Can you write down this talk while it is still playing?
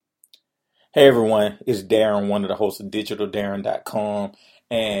Hey everyone, it's Darren, one of the hosts of DigitalDarren.com,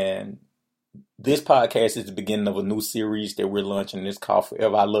 and this podcast is the beginning of a new series that we're launching. It's called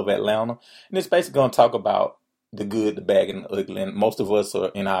Forever I Love Atlanta, and it's basically going to talk about the good, the bad, and the ugly. And most of us are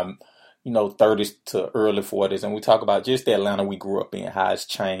in our 30s to early 40s, and we talk about just the Atlanta we grew up in, how it's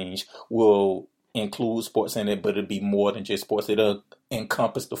changed. We'll include sports in it, but it'll be more than just sports. It'll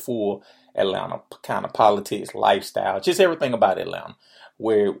encompass the full Atlanta kind of politics, lifestyle, just everything about Atlanta,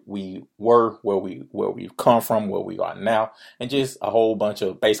 where we were, where we've come from, where we are now, and just a whole bunch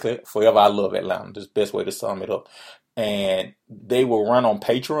of basically forever I love Atlanta. That's the best way to sum it up. And they will run on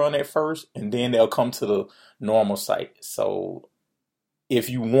Patreon at first, and then they'll come to the normal site. So if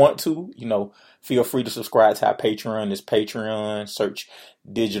you want to, feel free to subscribe to our Patreon. It's Patreon. Search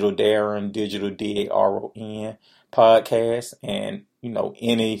Digital Darren, Digital DARON podcast, and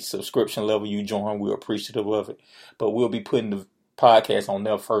any subscription level you join, we're appreciative of it. But we'll be putting the podcast on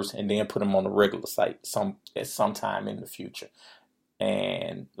there first, and then put them on the regular site at some time in the future.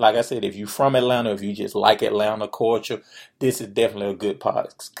 And like I said, if you're from Atlanta, if you just like Atlanta culture, this is definitely a good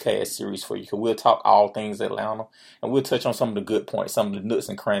podcast series for you. Because we'll talk all things Atlanta, and we'll touch on some of the good points, some of the nooks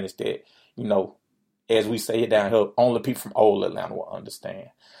and crannies that, as we say it down here, only people from old Atlanta will understand.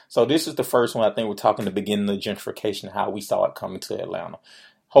 So this is the first one. I think we're talking the beginning of gentrification, how we saw it coming to Atlanta.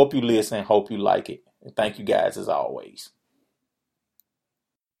 Hope you listen. Hope you like it. And thank you guys as always.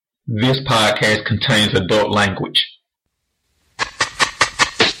 This podcast contains adult language.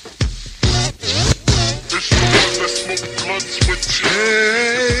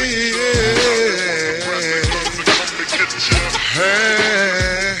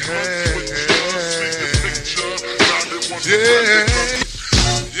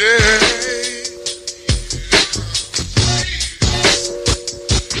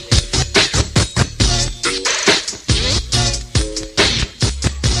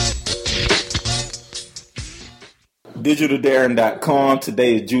 DigitalDarren.com.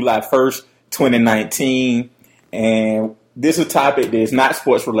 Today is July 1st, 2019. And this is a topic that's not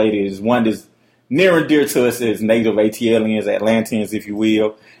sports related. It's one that's near and dear to us as native ATLians, Atlanteans, if you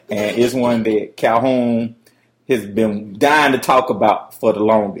will. And it's one that Calhoun has been dying to talk about for the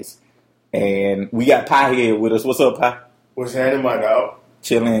longest. And we got Pie here with us. What's up, Pie? What's happening, my dog?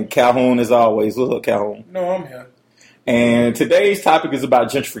 Chilling. Calhoun as always. What's up, Calhoun? No, I'm here. And today's topic is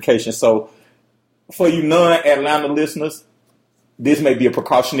about gentrification. So for you non-Atlanta listeners, this may be a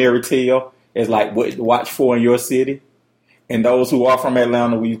precautionary tale. It's like what to watch for in your city. And those who are from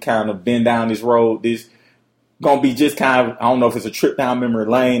Atlanta, we've kind of been down this road. This going to be just kind of, I don't know if it's a trip down memory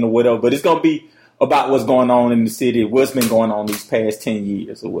lane or whatever, but it's going to be about what's going on in the city, what's been going on these past 10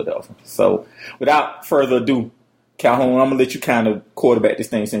 years or whatever. So without further ado, Calhoun, I'm going to let you kind of quarterback this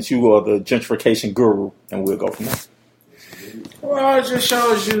thing since you are the gentrification guru, and we'll go from there. Well, it just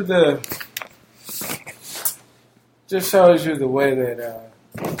shows you the way that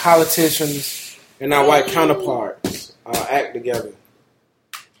politicians and our white counterparts act together.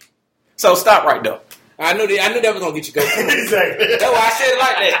 So stop right there. I knew that was gonna get you going. Exactly. That's why I said it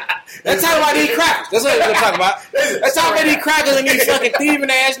like that. Let's talk about these crackers. That's what we're gonna talk about. Let's talk about these crackers and these fucking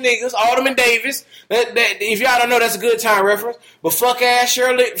thieving ass niggas, Alderman Davis. That, if y'all don't know, that's a good time reference. But fuck ass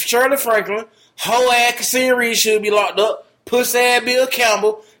Shirley Franklin, hoe ass Cassine Reed should be locked up. Puss ass Bill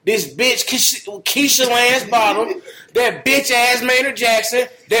Campbell. This bitch Keisha Lance Bottom, that bitch ass Maynard Jackson,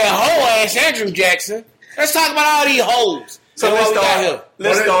 that hoe ass Andrew Jackson. Let's talk about all these hoes. So let's start.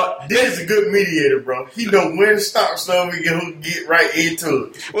 This is a good mediator, bro. He know when to stop so we can get right into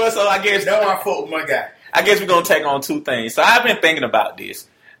it. Well, so I guess that's why I fought with my guy. I guess we're gonna take on two things. So I've been thinking about this,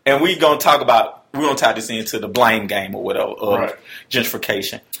 and we're gonna tie this into the blame game or whatever of right.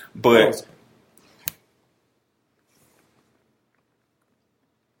 Gentrification. But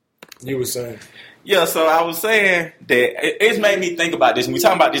you were saying. Yeah, so I was saying that it's made me think about this. And we're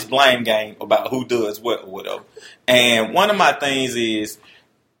talking about this blame game about who does what or whatever. And one of my things is,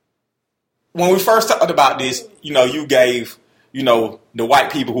 when we first talked about this, you gave, the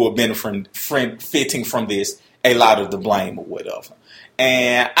white people who have been benefiting from this a lot of the blame or whatever.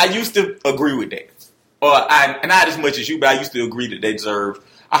 And I used to agree with that. And not as much as you, but I used to agree that they deserve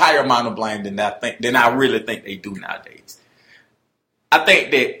a higher amount of blame than I really think they do nowadays. I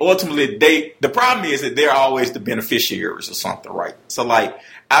think that ultimately the problem is that they're always the beneficiaries of something, right? So I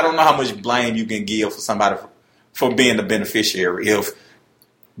don't know how much blame you can give for somebody for being the beneficiary. If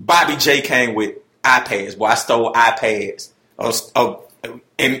Bobby J came with iPads, I stole iPads,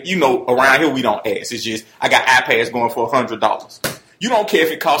 and around here we don't ask. It's just, I got iPads going for $100. You don't care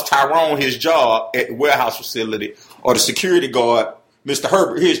if it costs Tyrone his job at the warehouse facility or the security guard, Mr.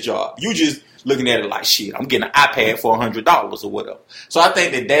 Herbert, his job. You just looking at it like, shit, I'm getting an iPad for $100 or whatever. So I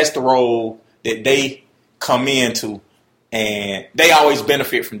think that that's the role that they come into, and they always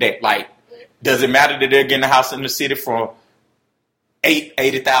benefit from that. Like, does it matter that they're getting a house in the city for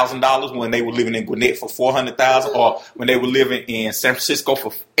 $80,000 when they were living in Gwinnett for $400,000, or when they were living in San Francisco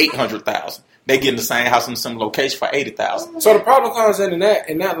for $800,000? They get in the same house in some location for $80,000. So the problem comes in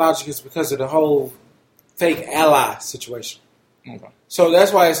that logic is because of the whole fake ally situation. Okay. So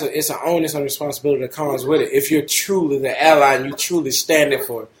that's why it's an onus and responsibility that comes with it. If you're truly the ally and you truly standing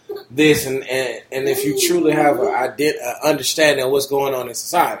for this, and if you truly have an understanding of what's going on in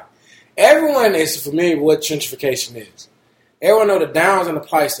society, everyone is familiar with what gentrification is. Everyone know the downs and the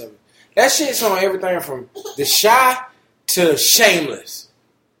plights of it. That shit's on everything from The Chi to Shameless.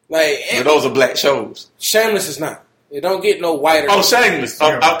 Like, those are black shows. Shameless is not. It don't get no whiter. Oh, Shameless.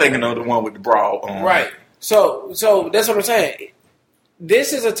 I'm thinking of the one with the broad. Right. So that's what I'm saying.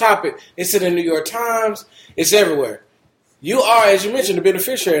 This is a topic. It's in the New York Times. It's everywhere. You are, as you mentioned, the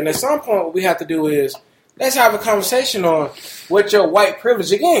beneficiary. And at some point, what we have to do is, let's have a conversation on what your white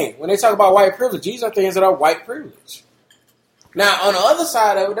privilege, again, when they talk about white privilege, these are things that are white privilege. Now, on the other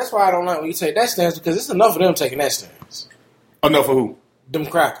side of it, that's why I don't like when you take that stance, because it's enough of them taking that stance. Enough of who? Them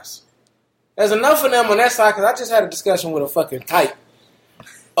crackers. There's enough of them on that side, because I just had a discussion with a fucking type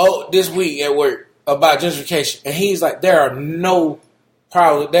this week at work about gentrification, and he's like, there are no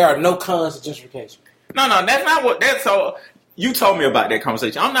cons to gentrification. No, that's not what that's so. You told me about that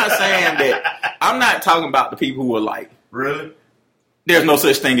conversation. I'm not saying that. I'm not talking about the people who are like, really? There's no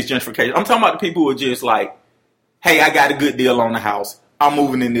such thing as gentrification. I'm talking about the people who are just like, hey, I got a good deal on the house. I'm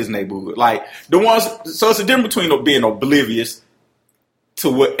moving in this neighborhood. Like the ones. So it's a difference between being oblivious to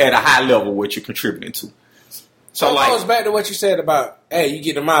what at a high level what you're contributing to. So it goes back to what you said about, hey, you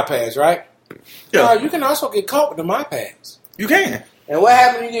get the MyPads, right? Yeah. You can also get caught with the MyPads. You can. And what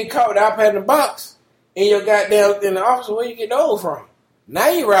happens when you get caught with the iPad in the box in your goddamn in the office? Where you get those from? Now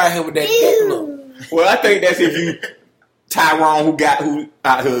you ride here with that dick look. Well, I think that's if you Tyrone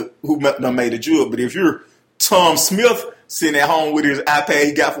who done made a jewel. But if you're Tom Smith sitting at home with his iPad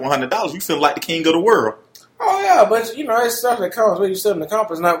he got for $100, you feel like the king of the world. Oh yeah, but it's stuff that comes when you sit in the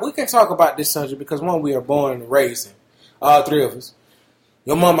compass. Now we can talk about this subject because one, we are born and raised in, all three of us.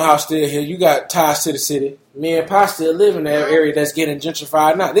 Your mama house still here. You got ties to the city. Me and Pa still live in that area that's getting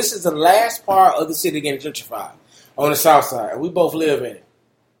gentrified now. This is the last part of the city getting gentrified on the south side. We both live in it.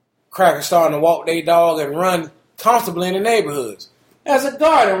 Crackers starting to walk their dog and run comfortably in the neighborhoods. There's a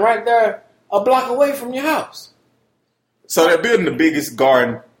garden right there a block away from your house. So they're building the biggest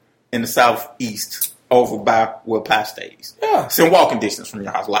garden in the southeast over by where Pa stays. Yeah. It's in walking distance from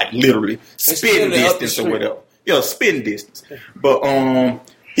your house, like literally spitting distance or whatever. Yeah, spitting distance. But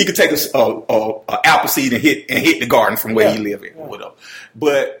he could take a apple seed and hit the garden from where he live at or whatever.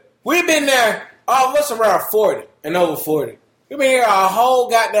 But we've been there, all of us around 40 and over 40. We've been here our whole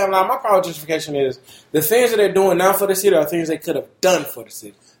goddamn life. My problem with justification is the things that they're doing now for the city are things they could have done for the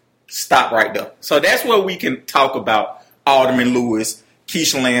city. Stop right there. So that's where we can talk about Alderman Lewis,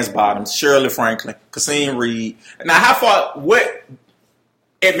 Keisha Lance Bottoms, Shirley Franklin, Kasim Reed. Now, what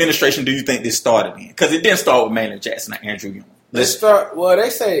administration do you think this started in? Because it didn't start with Maynard Jackson and Andrew Young. They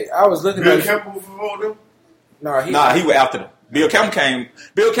say, I was looking Bill at... Campbell before them? He was after them. Bill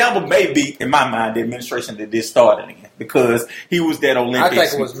Campbell may be, in my mind, the administration that this started in because he was that Olympics. I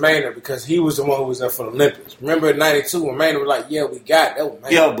think it was Maynard because he was the one who was there for the Olympics. Remember in 92 when Maynard was like, yeah, we got it. That was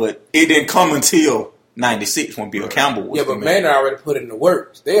Maynard. Yeah, but it didn't come until 96 when Bill Campbell was. Yeah, but Maynard already put it in the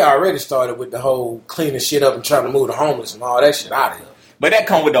works. They already started with the whole cleaning shit up and trying to move the homeless and all that shit out of here. But that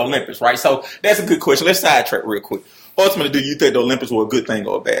come with the Olympics, right? So that's a good question. Let's sidetrack real quick. Ultimately, do you think the Olympics were a good thing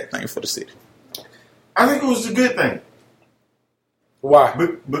or a bad thing for the city? I think it was a good thing. Why?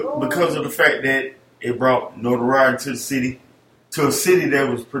 Because of the fact that it brought notoriety to the city, to a city that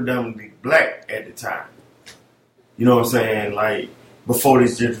was predominantly black at the time. You know what I'm saying? Like, before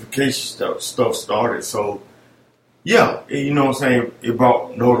this gentrification stuff started. So, yeah, you know what I'm saying? It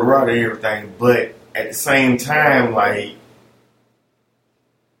brought notoriety and everything. But at the same time, like,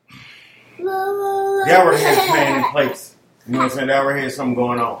 they already had a plan in place. You know what I'm saying? They already had something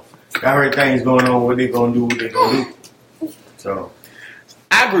going on. They already things going on, what they're going to do, what they're going to do. So,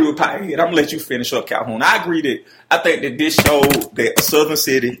 I agree with Piehead. I'm going to let you finish up, Calhoun. I think that this showed that a southern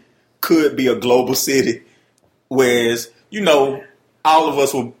city could be a global city. Whereas, you know, all of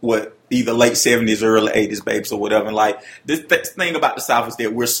us were either late 70s, early 80s babes or whatever. And like, this thing about the South is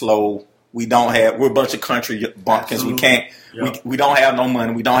that we're slow. We're a bunch of country bumpkins. We can't, we don't have no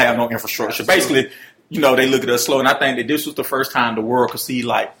money. We don't have no infrastructure. Absolutely. Basically, you know, they look at us slow. And I think that this was the first time the world could see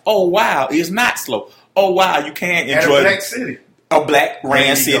like, oh, wow, it's not slow. Oh, wow, you can enjoy a black city. a black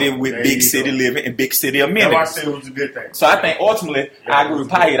ran city go. with There big you city go. living and big city That's why I amenities. said it was a good thing. So I think ultimately, I agree with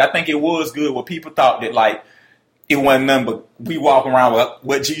Piehead. I think it was good where people thought that like it wasn't nothing but we walk around with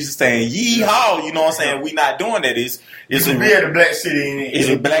what Jesus saying, yeehaw, you know what I'm saying? We not doing that. It's a real black city. It's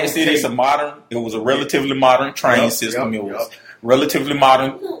a black city. It's a modern. It was a relatively modern train system. It was relatively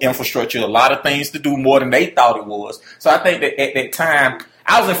modern infrastructure. A lot of things to do more than they thought it was. So I think that at that time,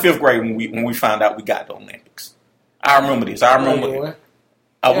 I was in 5th grade when we found out we got the Olympics. I remember this. I remember.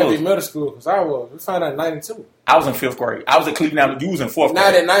 I was in middle school because I was. We found out in 92. I was in 5th grade. I was at Cleveland. You was in 4th grade.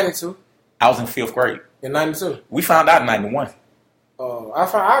 Not in 92. I was in 5th grade. In 92. We found out in 91.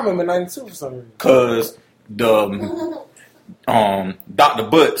 I remember 92 for some reason. Because the Dr.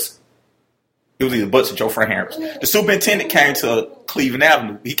 Butts, it was either Butts or Joe Frank Harris. The superintendent came to Cleveland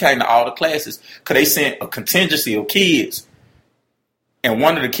Avenue. He came to all the classes because they sent a contingency of kids. And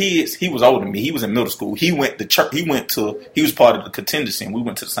one of the kids, he was older than me. He was in middle school. He went to church. He was part of the contingency, and we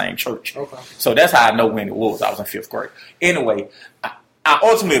went to the same church. Okay. So that's how I know when it was. I was in 5th grade. Anyway, I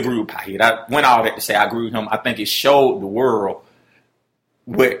ultimately agree with Piehead. I went all that to say I agree with him. I think it showed the world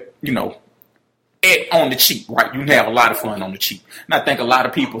what, on the cheap, right? You can have a lot of fun on the cheap. And I think a lot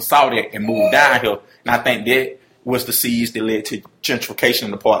of people saw that and moved down here. And I think that was the seeds that led to gentrification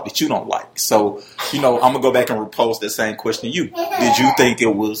in the part that you don't like. So, I'm going to go back and repose that same question to you. Did you think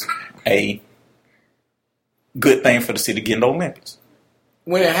it was a good thing for the city getting the Olympics?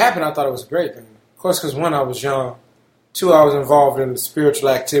 When it happened, I thought it was a great thing. Of course, because 1, I was young. 2, I was involved in the spiritual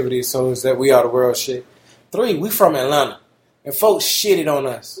activities, so it's that we are the world shit. 3, we from Atlanta. And folks shitted on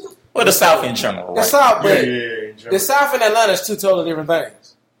us. Well, the South in general, right? The South, but Yeah, the South and Atlanta is 2 totally different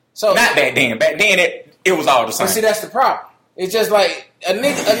things. So Not back then. Back then, it was all the same. But see, that's the problem. It's just like a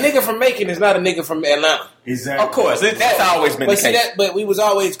nigga from Macon is not a nigga from Atlanta. Exactly. Of course, that's always been the case. But we was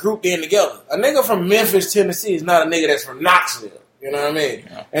always grouped in together. A nigga from Memphis, Tennessee is not a nigga that's from Knoxville. You know what I mean?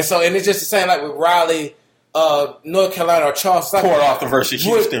 Yeah. And it's just the same like with Raleigh, North Carolina, or Charleston. Port Arthur versus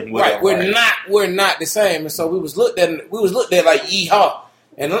Houston. Right. We're not the same. And so we was looked at like yeehaw.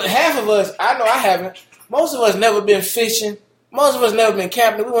 And half of us, I know I haven't. Most of us never been fishing. Most of us never been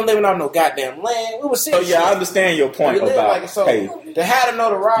camping. We weren't living on no goddamn land. We were sitting. So yeah, I understand your point about to have to know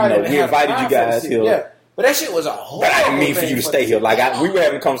the ride. We invited you guys here. Yeah. But that shit was a horrible But I didn't mean for you to stay here. Like we were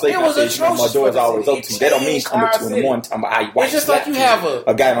having a conversation. I said, my door's always open to you. That don't mean come up to in the morning talking about how you It's just like you have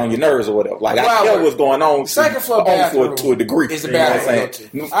a guy on your nerves or whatever. Like I care what's going on. Second floor bathroom to a degree. It's a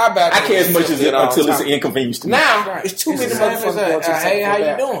bathroom. I care as much as it until it's an inconvenience to me. Now it's too many motherfuckers. Hey, how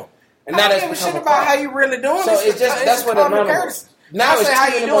you doing? And now that's shit about how you really doing. So it's just that's what it matters. Now it's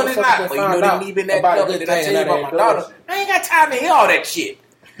how you doing. It's not. Well, you know they leaving that double. Did I tell you about my daughter? I ain't got time to hear all that shit.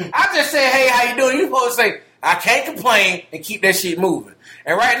 I just say, hey, how you doing? You supposed to say, I can't complain and keep that shit moving.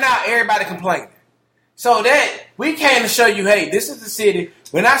 And right now, everybody complaining. So that we came to show you, hey, this is the city.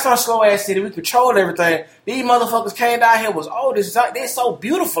 We're not some slow ass city. We control everything. These motherfuckers came down here. They're so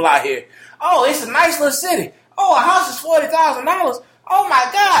beautiful out here. Oh, it's a nice little city. Oh, a house is $40,000. Oh my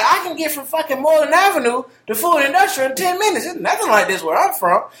God, I can get from fucking Moreland Avenue to Food Industrial in 10 minutes. It's nothing like this where I'm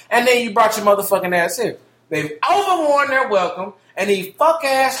from. And then you brought your motherfucking ass here. They've overworn their welcome, and the fuck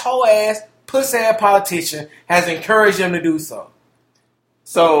ass, hoe ass, puss ass politician has encouraged them to do so.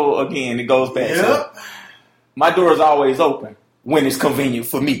 So again, it goes back to my door is always open when it's convenient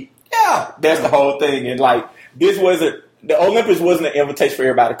for me. Yeah. That's the whole thing. And like the Olympics wasn't an invitation for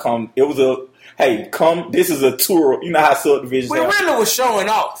everybody to come. It was hey, come, this is a tour. You know how subdivisions We really was showing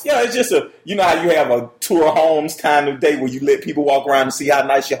off. Yeah, it's just you know how you have a tour of homes kind of day where you let people walk around and see how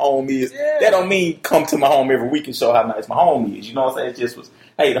nice your home is. Yeah. That don't mean come to my home every week and show how nice my home is. You know what I'm saying? It just was,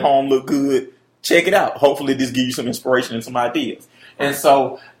 hey, the home look good. Check it out. Hopefully this gives you some inspiration and some ideas. And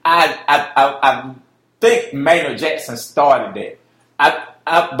so I think Maynard Jackson started that.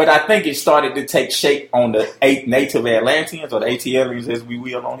 But I think it started to take shape on the native Atlanteans or the ATLians, as we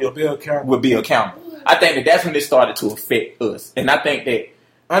will on here, with Bill Campbell. I think that's when it started to affect us. And I think that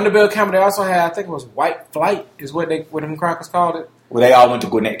under Bill Campbell, they also had, I think it was White Flight, is what them crackers called it. Well, they all went to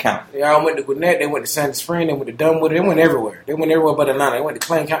Gwinnett County. They all went to Gwinnett. They went to Santa Spring. They went to Dunwoody. They went everywhere. They went everywhere but Atlanta. They went to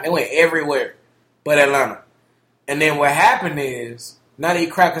Clayton County. They went everywhere but Atlanta. And then what happened is, now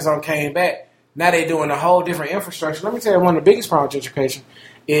these crackers came back. Now they doing a whole different infrastructure. Let me tell you, one of the biggest problems with education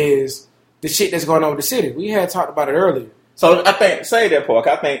is the shit that's going on with the city. We had talked about it earlier. So I think, say that, Park.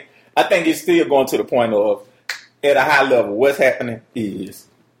 I think it's still going to the point of, at a high level, what's happening is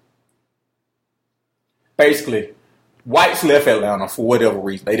basically whites left Atlanta for whatever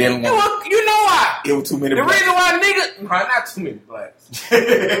reason. They didn't want. You know why? It was too many. The blacks. reason why not too many blacks.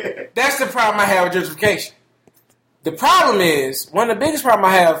 That's the problem I have with gentrification. The problem is, one of the biggest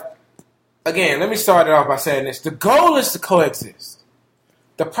problems I have, again, let me start it off by saying this. The goal is to coexist.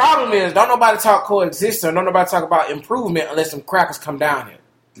 The problem is, don't nobody talk coexistence, or don't nobody talk about improvement unless some crackers come down here.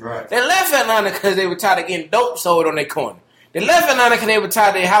 Right. They left Atlanta because they were tired of getting dope sold on their corner. They left Atlanta because they were tired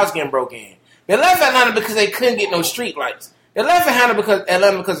of their house getting broke in. They left Atlanta because they couldn't get no street lights. They left Atlanta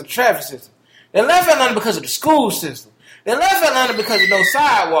because of the traffic system. They left Atlanta because of the school system. They left Atlanta because of no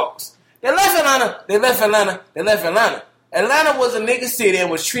sidewalks. They left Atlanta. Atlanta was a nigga city and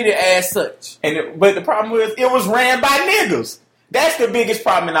was treated as such. But the problem was, it was ran by niggas. That's the biggest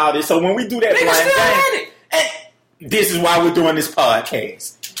problem in all this. So when we do that blind thing, and this is why we're doing this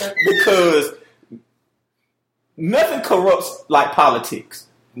podcast. Because nothing corrupts like politics.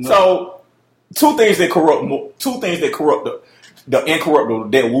 No. So two things that corrupt the incorruptible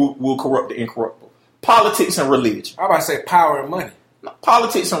that will corrupt the incorruptible. Politics and religion. I'm about to say power and money.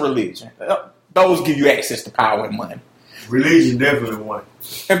 Politics and religion. Those give you access to power and money. Religion definitely one.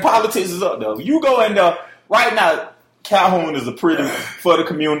 And politics is up though. You go in there right now. Calhoun is a pretty for the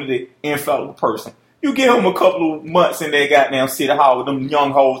community infallible person. You give him a couple of months in that goddamn city hall with them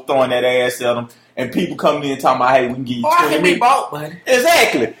young hoes throwing that ass at them, and people coming in talking about, hey, we can give you 20 I can be bought, buddy.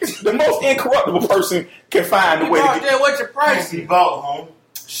 Exactly. The most incorruptible person can find a way to get. There, what's your price? Be bought, home.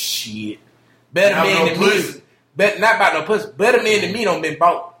 Shit. Better men than me. Not about no pussy. Better men than me don't been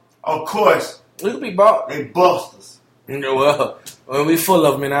bought. Of course. We can be bought. They bust us. Well, when we full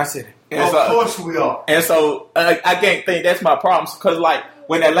of them in our city. Of course we are. And so I can't think that's my problem, because like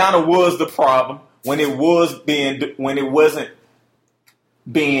when Atlanta was the problem, when it wasn't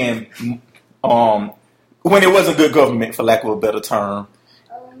good government, for lack of a better term,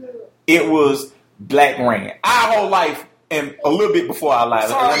 it was black ran. Our whole life, and a little bit before our life,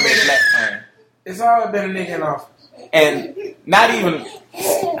 black ran. It's always been a nigga in office. And not even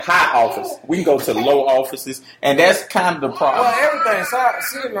high office. We can go to low offices, and that's kind of the problem. Well, everything.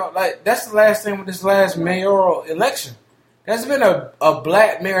 So, like that's the last thing with this last mayoral election. There's been a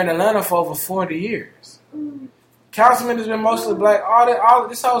black mayor in Atlanta for over 40 years. Councilman has been mostly black. All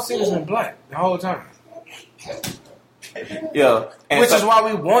this whole city has been black the whole time. Yeah, which is why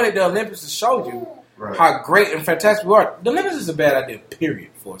we wanted the Olympics to show you how great and fantastic we are. The Olympics is a bad idea, period,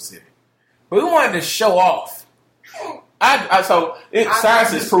 for a city. But we wanted to show off.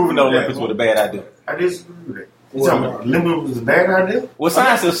 Science is proving the Olympics was a bad idea. I disagree with that. You talking about the Olympics was a bad idea? Well,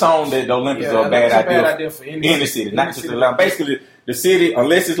 science has shown that the Olympics are a bad idea for any city, not just Atlanta. Basically, the city,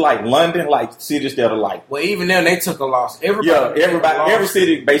 unless it's like London, like cities that are like. Well, even then, they took a loss. Every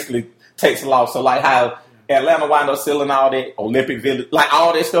city basically takes a loss. So, like how Atlanta wound up selling all that Olympic Village, like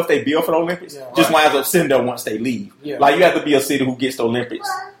all that stuff they build for the Olympics, just winds up sitting there once they leave. Yeah. Like you have to be a city who gets the Olympics.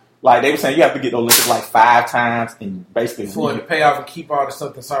 Like they were saying, you have to get the Olympics like 5 times and basically for it to pay off and keep all the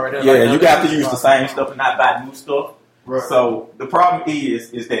stuff that's already there. Yeah, like, you have to use the same stuff and not buy new stuff. Right. So the problem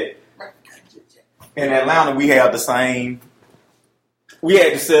is that in Atlanta we have the same. We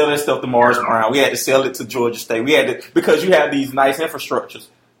had to sell that stuff to Morris Brown. We had to sell it to Georgia State. We had to, because you have these nice infrastructures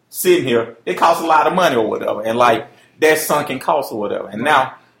sitting here. It costs a lot of money or whatever, and like that's sunken costs or whatever. And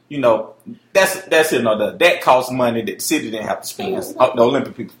now that's another that costs money that the city didn't have to spend. The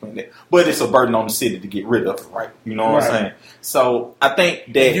Olympic people spend it, but it's a burden on the city to get rid of it, right? You know what I'm saying? So I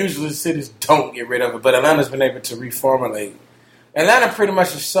think that usually cities don't get rid of it, but Atlanta's been able to reformulate. Atlanta pretty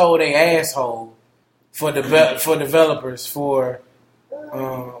much has sold their asshole for developers for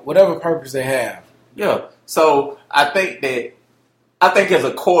whatever purpose they have. Yeah. So I think as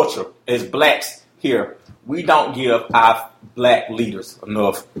a culture, as blacks here, we don't give our black leaders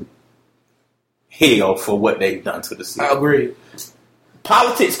enough hell for what they've done to the city. I agree.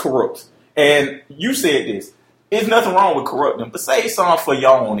 Politics corrupts. And you said this. There's nothing wrong with corrupting, but say something for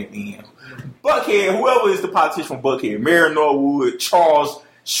y'all on it then. Buckhead, whoever is the politician from Buckhead, Mary Norwood, Charles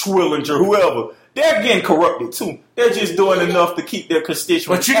Schwillinger, whoever, they're getting corrupted too. They're just doing enough to keep their constituents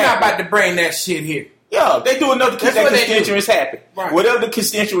But you're happy. not about to bring that shit here. Yeah, they do enough to keep their constituents happy. Right. Whatever the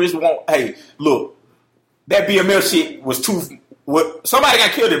constituents want, hey, look, that BML shit was too. Somebody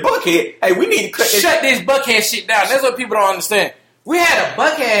got killed at Buckhead. Hey, we need to shut this Buckhead shit down. That's what people don't understand. We had a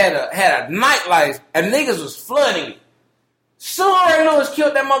Buckhead had a nightlife, and niggas was flooding it. Soon Ray Lewis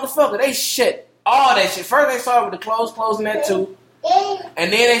killed that motherfucker. They shut all that shit. First they started with the closing that too,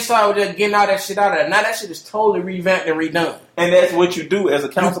 and then they started with just getting all that shit out of there. Now that shit is totally revamped and redone. And that's what you do as a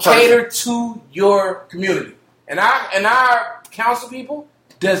council person. You cater to your community, and our council people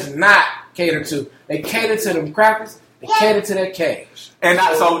does not cater to. They cater to them crackers. They cater to that cash. And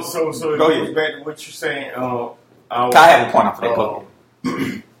so go ahead. Back to what you're saying. I have a point off of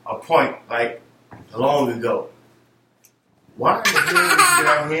that. A point like long ago. Why the hell did you get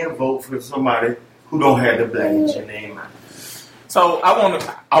out here and vote for somebody who don't have the black in your name? So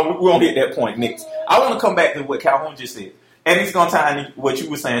we won't hit that point next. I want to come back to what Calhoun just said. And it's going to tie into what you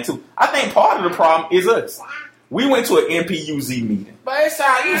were saying too. I think part of the problem is us. We went to an NPUZ meeting. But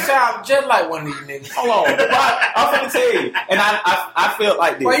you sound just like one of these niggas. Hold on. I'm going to tell you. And I felt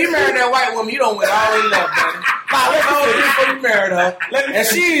like this. Well, you married that white woman, you don't win all in love, buddy. Let's hold this before you married her. And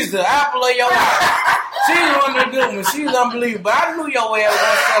she's the apple of your eye. She's one of the good ones. She's unbelievable. I knew your way was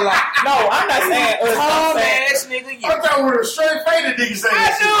going to sell like. No, I'm not saying us. Calm ass nigga. I thought with a straight faded nigga saying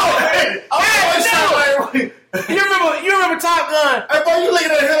I knew. You remember Top Gun? I thought you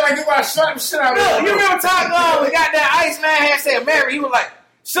looking at him like you about to shut shit out of him. You remember Top Gun? We got that Iceman had said Mary. He was like,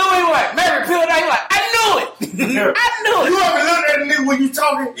 so he was like, Mary peeled out. He was like, I knew it. I knew it. You ever look at a nigga when you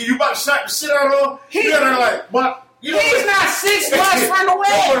talking and you about to shut the shit out of him? You got there like, but you know he's not 6 months from the way.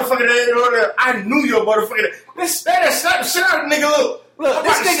 That motherfucker, I knew your motherfucker. That slap the shit out of the nigga. Look,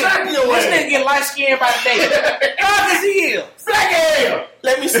 this nigga get light skinned by the day. How does he is? Black hell.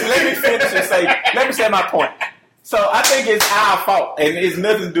 Let me finish and say my point. So I think it's our fault, and it's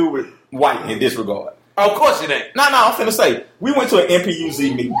nothing to do with white in this regard. Of course it ain't. No, I'm finna say we went to an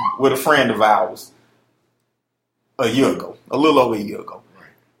NPUZ meeting with a friend of ours a little over a year ago.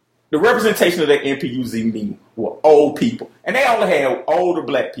 The representation of that NPUZ meeting were old people, and they only had older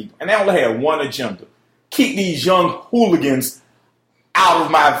black people, and they only had one agenda: keep these young hooligans out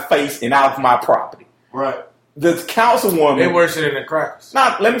of my face and out of my property. Right. The councilwoman... They worse than the cracks.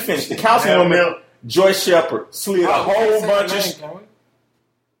 Nah, let me finish. The councilwoman, Joyce Shepard, slid a whole bunch of...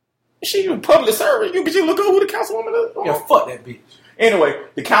 She was a public servant. You look up who the councilwoman is? Yeah, fuck that bitch. Anyway,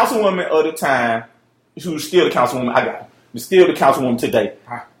 the councilwoman of the time, who was still the councilwoman, I got her, but still the councilwoman today,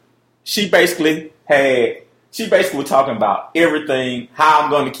 she basically was talking about everything, how I'm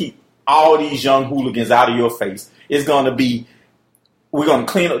going to keep all these young hooligans out of your face. It's going to be... We're going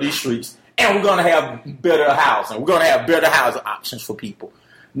to clean up these streets, and we're going to have better housing. We're going to have better housing options for people.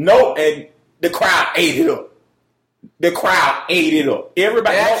 No, and the crowd ate it up.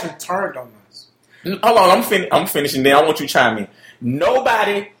 Everybody actually turned on us. Hold on, I'm finishing. Then I want you to chime in.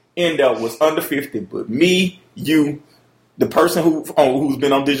 Nobody in there was under 50, but me, you, the person who's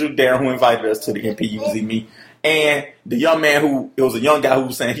been on Digital Darren, who invited us to the NPUZ meet, and the young man it was a young guy who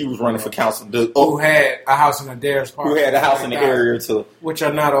was saying he was running for council. Who had a house in the Darren's Park. Who had a house in the area too. Which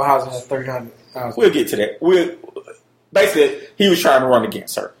are not all houses at 300,000. We'll get to that. Basically, he was trying to run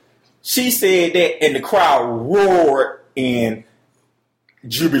against her. She said that, and the crowd roared in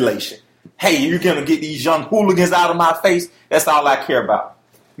jubilation. Hey, you're going to get these young hooligans out of my face? That's all I care about.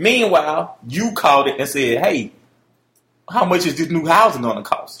 Meanwhile, you called it and said, hey, how much is this new housing going to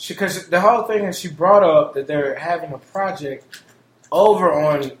cost? Because the whole thing is she brought up that they're having a project over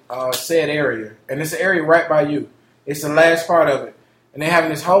on said area. And it's an area right by you. It's the last part of it. And they're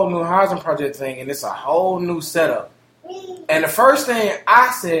having this whole new housing project thing, and it's a whole new setup. And the first thing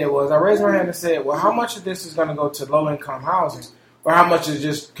I said was, I raised my hand and said, well, how much of this is going to go to low-income housing, or how much is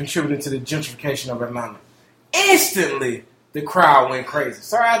just contributing to the gentrification of Atlanta? Instantly, the crowd went crazy.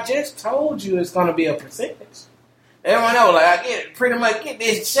 Sir, I just told you it's going to be a percentage. Everyone else, like, I get it, pretty much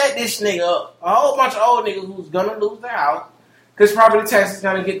shut this nigga up. A whole bunch of old niggas who's going to lose their house, because property tax is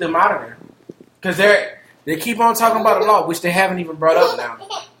going to get them out of there. Because they keep on talking about the law, which they haven't even brought up now.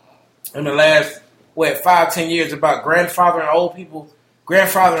 In the last... 5-10 years about grandfathering older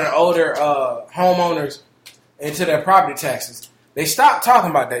homeowners into their property taxes. They stopped talking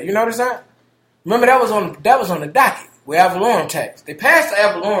about that. You notice that? Remember that was on the docket with ad valorem tax. They passed the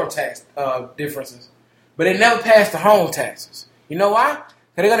ad valorem tax differences, but they never passed the home taxes. You know why? Because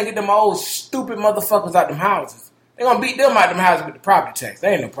they're gonna get them old stupid motherfuckers out them houses. They're gonna beat them out them houses with the property tax.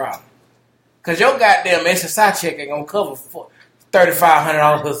 That ain't no problem. Because your goddamn SSI check ain't gonna cover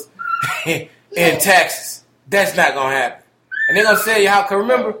 $3,500 in taxes. That's not gonna happen. And they're gonna sell you how. Cause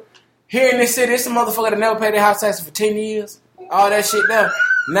remember, here in this city, it's a motherfucker that never paid their house taxes for 10 years. All that shit there.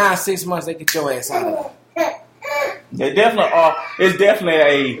 Now in 6 months, they get your ass out of there. They definitely are.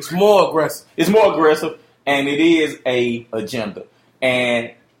 It's more aggressive. It's more aggressive, and it is a agenda.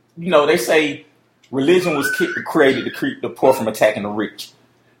 And they say religion was created to keep the poor from attacking the rich.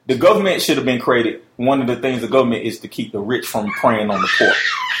 The government should have been created. One of the things the government is to keep the rich from preying on the poor.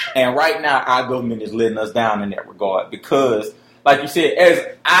 And right now, our government is letting us down in that regard because, like you said,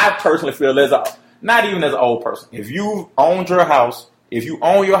 as I personally feel, not even as an old person, if you owned your house, and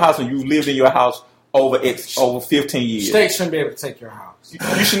you lived in your house over 15 years, state shouldn't be able to take your house.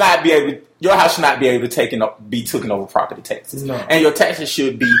 You should not be able. Your house should not be able to be taken over property taxes, no. And your taxes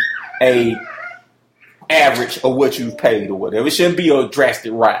should be a average of what you've paid or whatever. It shouldn't be a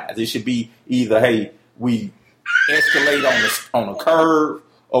drastic rise. It should be either, hey, we escalate on a curve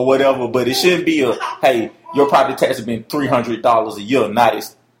or whatever, but it shouldn't be hey, your property tax has been $300 a year, not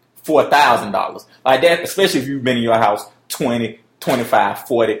it's $4,000. Like that, especially if you've been in your house 20, 25,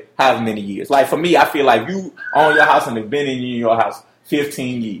 40, however many years. Like for me, I feel like you own your house and have been in your house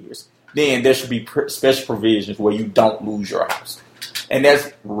 15 years. Then there should be special provisions where you don't lose your house. And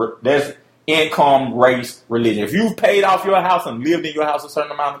that's income, race, religion. If you've paid off your house and lived in your house a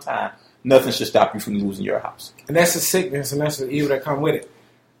certain amount of time, nothing should stop you from losing your house. And that's the sickness and that's the evil that come with it.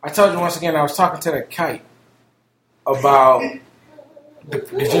 I told you once again, I was talking to that kite about the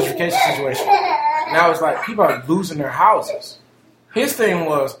gentrification situation. And I was like, people are losing their houses. His thing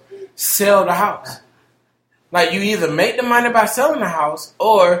was sell the house. Like you either make the money by selling the house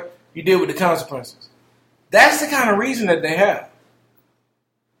or you deal with the consequences. That's the kind of reason that they have.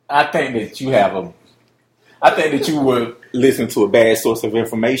 I think that you would listen to a bad source of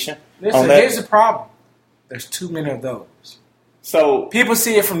information. Listen, here's the problem. There's too many of those. So people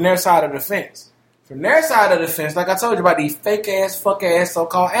see it from their side of the fence. From their side of the fence, like I told you about these fake ass, fuck ass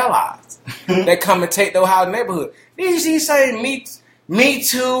so-called allies that come and take their house neighborhood. These saying me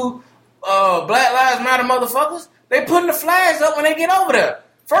too, Black Lives Matter motherfuckers. They putting the flags up when they get over there.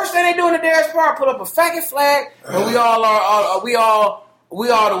 First thing they do in the Darius Park, put up a faggot flag, and we all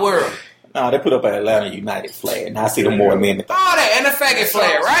the world. No, they put up an Atlanta United flag, and I see them more men than that. All that, and the faggot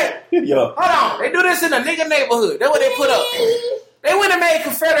flag, right? Yeah. Hold on. They do this in a nigga neighborhood. That's what they put up. They went and made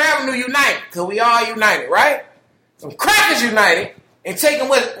Confederate Avenue united, because we all united, right? Some crackers united, and taking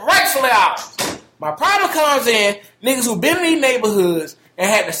what's rightfully ours. My problem comes in, niggas who been in these neighborhoods, and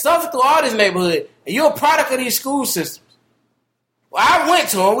had to suffer through all this neighborhood, and you're a product of these school systems. Well, I went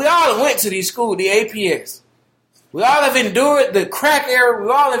to them. We all went to these schools, the APS. We all have endured the crack era.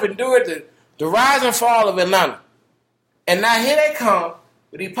 We all have endured the rise and fall of Atlanta. And now here they come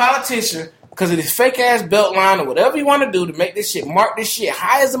with these politicians because of this fake-ass belt line or whatever you want to do to make this shit, mark this shit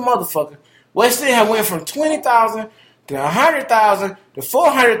high as a motherfucker. West End went from $20,000 to $100,000 to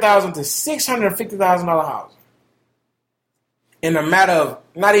 $400,000 to $650,000 housing in a matter of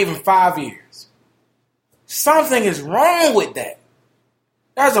not even 5 years. Something is wrong with that.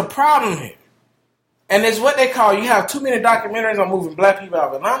 There's a problem here. And it's what they call, you have too many documentaries on moving black people out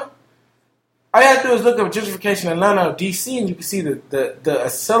of Atlanta. All you have to do is look up gentrification in Atlanta or DC and you can see the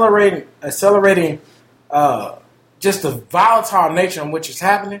accelerating just the volatile nature in which it's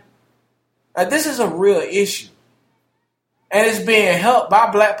happening. This is a real issue. And it's being helped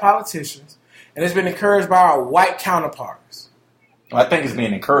by black politicians and it's been encouraged by our white counterparts. I think it's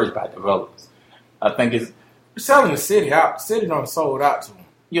being encouraged by developers. I think it's selling the city out. The city don't sold out to them.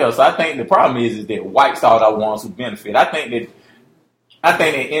 Yeah, so I think the problem is that whites are the ones who benefit. I think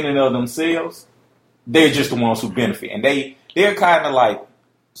that in and of themselves, they're just the ones who benefit. And they're kind of like,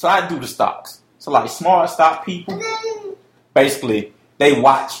 so I do the stocks. So like smart stock people, basically, they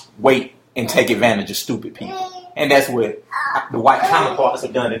watch, wait, and take advantage of stupid people. And that's what the white counterparts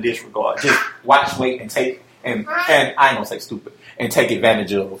have done in this regard. Just watch, wait, and take, and I ain't gonna say stupid, and take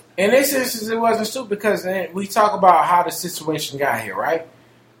advantage of. In this instance, it wasn't stupid because we talk about how the situation got here, right?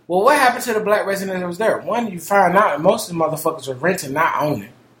 Well, what happened to the black resident that was there? One, you find out that most of the motherfuckers are renting, not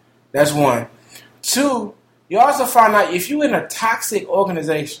owning. That's one. Two, you also find out if you're in a toxic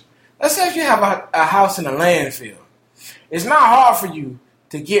organization, let's say if you have a house in a landfill, it's not hard for you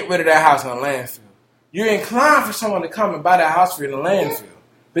to get rid of that house in a landfill. You're inclined for someone to come and buy that house for you in a landfill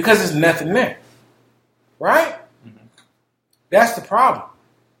because there's nothing there. Right? Mm-hmm. That's the problem.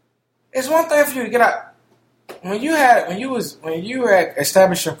 It's one thing for you to get out. When you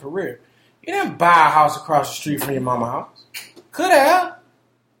established your career, you didn't buy a house across the street from your mama's house. Could have.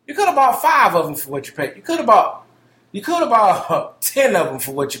 You could have bought 5 of them for what you paid. You could have bought 10 of them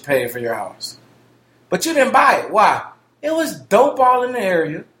for what you paid for your house. But you didn't buy it. Why? It was dope all in the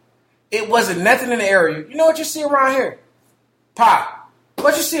area. It wasn't nothing in the area. You know what you see around here? Pop.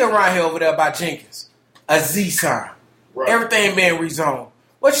 What you see around here over there by Jenkins? A Z sign. Right. Everything being rezoned.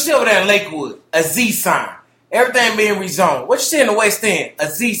 What you see over there in Lakewood? A Z sign. Everything being rezoned. What you see in the West End? A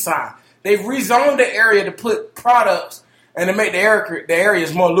Z sign. They've rezoned the area to put products and to make the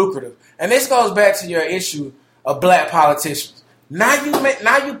areas more lucrative. And this goes back to your issue of black politicians. Now you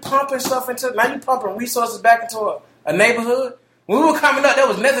pumping resources back into a neighborhood. When we were coming up, there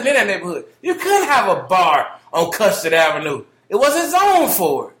was nothing in that neighborhood. You couldn't have a bar on Custard Avenue. It wasn't zoned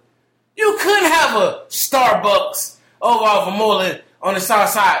for it. You couldn't have a Starbucks over off of Moreland on the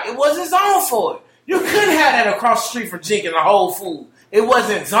south side. It wasn't zoned for it. You couldn't have that across the street from Jenkins, a Whole Foods. It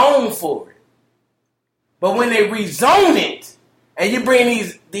wasn't zoned for it. But when they rezone it, and you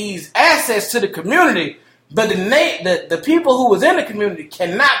bring these assets to the community, but the people who was in the community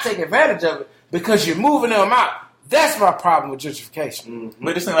cannot take advantage of it because you're moving them out. That's my problem with gentrification. Mm-hmm.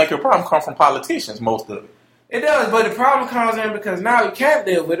 But it seems like your problem comes from politicians, most of it. It does, but the problem comes in because now you can't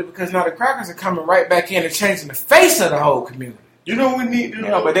deal with it because now the crackers are coming right back in and changing the face of the whole community. You know we need to You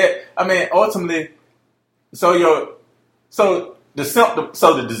know, but that, I mean, ultimately, so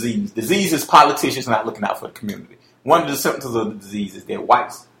the disease is politicians not looking out for the community. One of the symptoms of the disease is that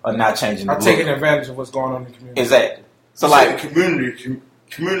whites are not changing the I'm taking advantage of what's going on in the community. Exactly. So like community,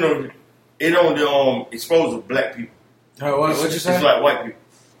 it don't expose to black people. What you saying? It's like white people.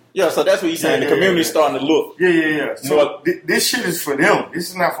 Yeah, so that's what he's saying. The community's starting to look. Yeah. So this shit is for them. This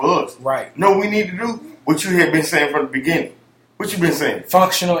is not for us. Right. No, we need to do what you have been saying from the beginning. What you been saying?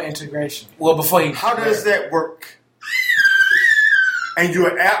 Functional integration. Well, before you... How does that work? And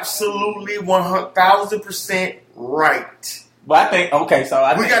you're absolutely 100,000% right. But I think, okay,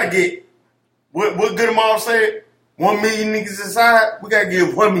 so we got to get, what Good Mom said, 1 million niggas inside, we got to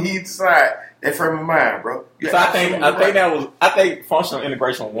get 1 million inside that frame of mind, bro. So I think functional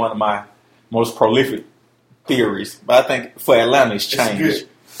integration was one of my most prolific theories. But I think for Atlanta, it's changed.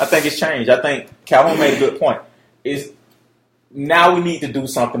 I think it's changed. I think Calhoun made a good point. Now we need to do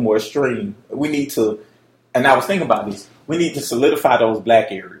something more extreme. We need to, and I was thinking about this, we need to solidify those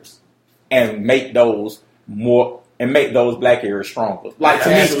black areas and make those black areas stronger. Like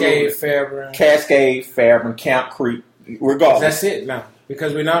Cascade, Fairburn, Camp Creek, regardless. That's it now.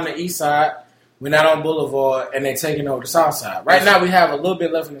 Because we're not on the east side, we're not on Boulevard, and they're taking over the south side. Right now we have a little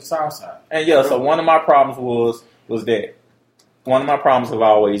bit left in the south side. And so one of my problems was that one of my problems have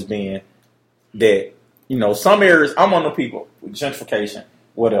always been that, some areas, I'm one of the people with gentrification,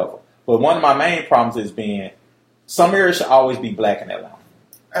 whatever. But one of my main problems has been some areas should always be black in Atlanta.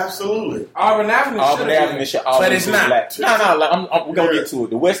 Absolutely. Auburn Avenue should always be black. No, we're going to get to it.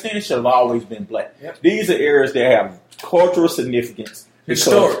 The West End should have always been black. Yep. These are areas that have cultural significance.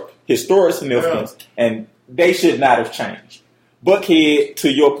 Historic significance, and they should not have changed. Buckhead,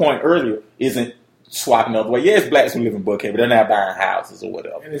 to your point earlier, isn't swapping the other way. Yes, blacks who live in Buckhead, but they're not buying houses or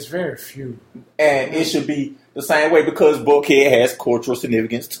whatever. And it's very few. And it should be the same way because Buckhead has cultural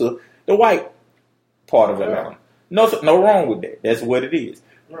significance to the white part of Atlanta. No wrong with that. That's what it is.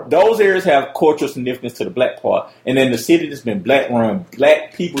 Those areas have cultural significance to the black part, and in the city that's been black run,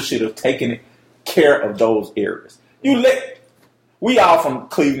 black people should have taken care of those areas. We all from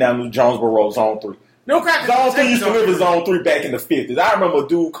Cleveland Avenue, Jonesboro, Zone 3. Zone 3 used to live in Zone 3 back in the 50s. I remember a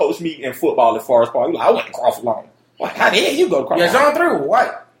dude coached me in football at Forest Park. He was like, I went to Crawford Lawn. Like, how the hell you go to Crawford Lawn? Yeah, Zone 3 was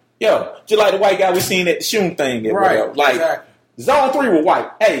white. Yeah, just like the white guy we seen at the Shun thing. Right, like, exactly. Zone 3 was white.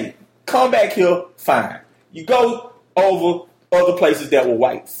 Hey, come back here, fine. You go over other places that were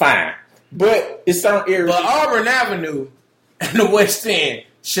white, fine. But it's certain areas. But Auburn Avenue and the West End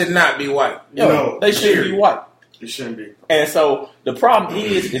should not be white. No, they shouldn't be white. It shouldn't be. And so the problem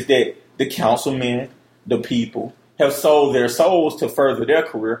is that the councilmen, the people, have sold their souls to further their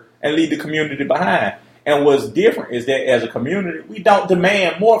career and leave the community behind. And what's different is that as a community, we don't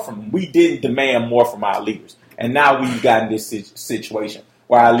demand more from them. We didn't demand more from our leaders. And now we've gotten this situation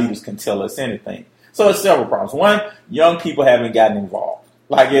where our leaders can tell us anything. So there's several problems. One, young people haven't gotten involved.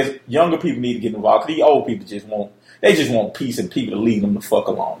 Like, as younger people need to get involved because these old people just want peace and people to leave them the fuck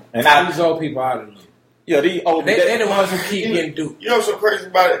alone. And these old people out of the loop. Yeah, they're the ones who keep getting duped. You know what's so crazy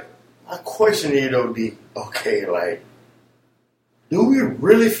about it? I question it, though, D. Okay, like, do we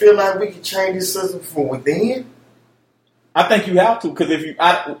really feel like we can change this system from within? I think you have to, because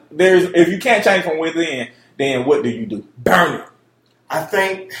if you can't change from within, then what do you do? Burn it. I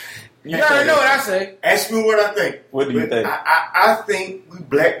think... You already know what I say. Ask me what I think. What do you think? I think we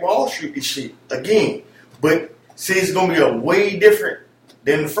Black Wall Street this shit again. But see, it's going to be a way different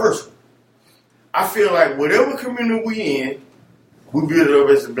than the first one. I feel like whatever community we in, we build it up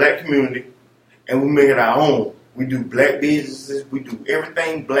as a black community and we make it our own. We do black businesses. We do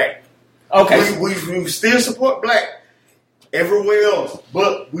everything black. Okay. We still support black everywhere else,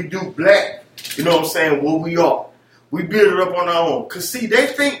 but we do black. You know what I'm saying? What we are. We build it up on our own. Because, see, they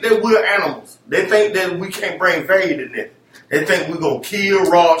think that we're animals. They think that we can't bring value to them. They think we're going to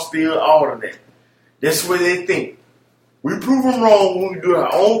kill, rob, steal, all of that. That's what they think. We prove them wrong when we do our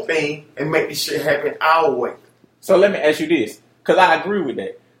own thing and make this shit happen our way. So let me ask you this, because I agree with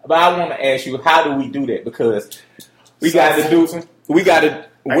that. But I want to ask you, how do we do that? Because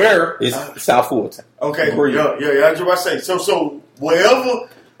where is South Fulton? Okay, yeah, I was about to say. So wherever,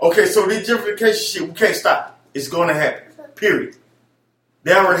 okay, so this gentrification shit, we can't stop. It's going to happen. Period.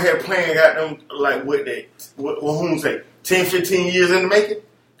 They already had planned, got them, like, whom say, 10, 15 years in the making?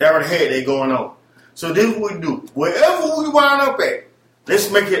 They already had that going on. So this is what we do. Wherever we wind up at,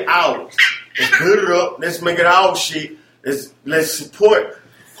 let's make it ours. Let's build it up. Let's make it our shit. Let's support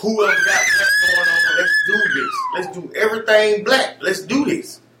whoever got that going on. Let's do this. Let's do everything black. Let's do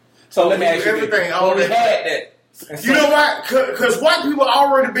this. So let me ask you everything. this. All we that. had that. You know why? Because white people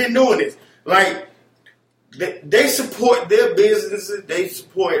already been doing this. Like, they support their businesses. They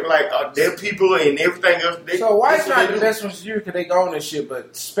support, like, their people and everything else. So white's not the best ones to you because they go on this shit,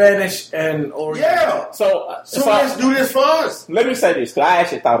 but Spanish and Oriental. Yeah. So let's do this for us. Let me say this, because I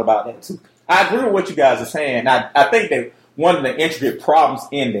actually thought about that too. I agree with what you guys are saying. I think that one of the intricate problems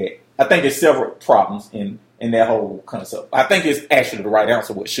in that, I think there's several problems in that whole concept. I think it's actually the right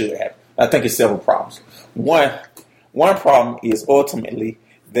answer what should happen. I think it's several problems. One problem is ultimately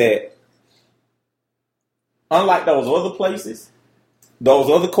that unlike those other places, those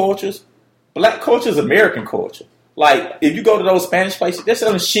other cultures, black culture is American culture. Like, if you go to those Spanish places, they're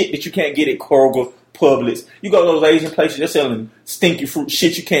selling shit that you can't get at Kroger, Publix. You go to those Asian places, they're selling stinky fruit,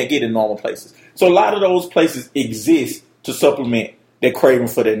 shit you can't get in normal places. So a lot of those places exist to supplement their craving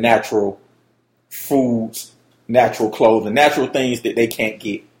for their natural foods, natural clothing, natural things that they can't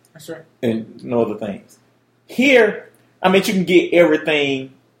get. That's right. And no other things. Here, I mean, you can get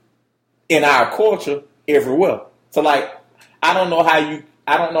everything in our culture everywhere. So, like, I don't know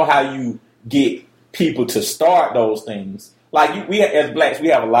how you get people to start those things. Like, we as blacks, we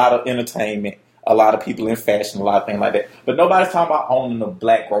have a lot of entertainment, a lot of people in fashion, a lot of things like that. But nobody's talking about owning a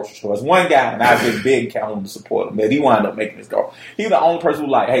black grocery store. There's one guy, and I've been big counting to support him, that he wound up making this go. He's the only person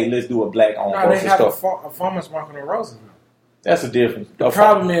who's like, hey, let's do a black-owned grocery they have store. a farmer's market in Roosevelt. That's the difference. The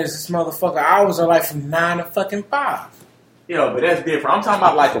problem is, this motherfucker hours are like from 9 to fucking 5. Yeah, but that's different. I'm talking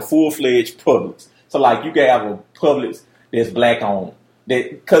about like a full-fledged Publix. So, like, you can have a Publix that's black-owned.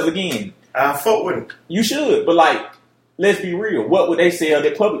 Because, again, I fuck with it. You should, but, like, let's be real. What would they sell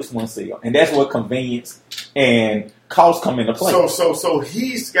that Publix wouldn't sell? And that's where convenience and cost come into play. So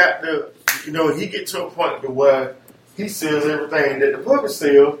he's got he get to a point to where he sells everything that the Publix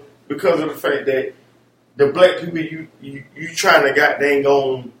sells because of the fact that the black people you trying to goddamn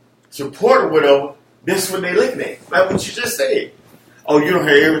go support or whatever, that's what they looking at. Like what you just said. Oh, you don't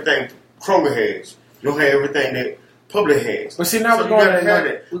have everything Kroger has. You don't have everything that Publix has. But see, now so we're going to have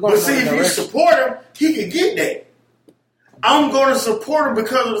that. But see, if you support him, he can get that. I'm going to support him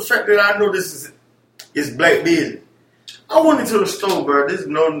because of the fact that I know this is black business. I went into the store, bro. This is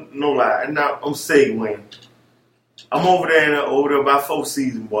no lie. And now I'm segueing. I'm over there by Four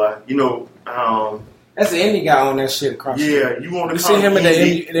Seasons, boy. You know, that's the indie guy on that shit across. Yeah, you want to see him in the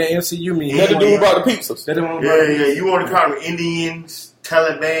MCU meeting. That the dude who brought the pizzas. Yeah. You want to call them Indians,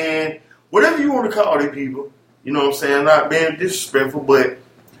 Taliban, whatever you want to call these people. You know what I'm saying? I'm not being disrespectful, but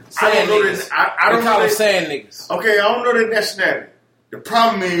I don't know that. I don't call know them sand niggas. Okay, I don't know their nationality. The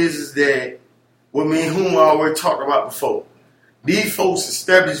problem is that what me and whom I already talked about before. These folks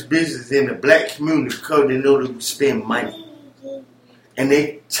establish business in the black community because they know they spend money. And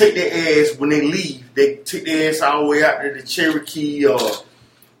they take their ass, when they leave, they take their ass all the way out to the Cherokee or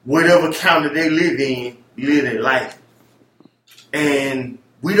whatever county they live their life. And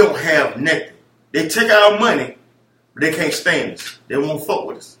we don't have nothing. They take our money, but they can't stand us. They won't fuck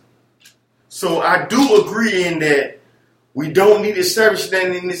with us. So I do agree in that we don't need to establish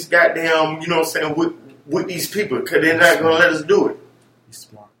nothing in this goddamn, you know what I'm saying, with these people, because they're not going to let us do it.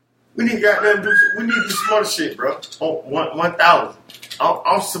 Smart. We need to do smart shit, bro. 1,000.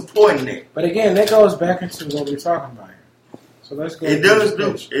 I'm supporting that. But again, that goes back into what we're talking about here. So let's go. It does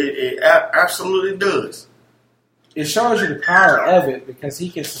do. It absolutely does. It shows you the power of it because he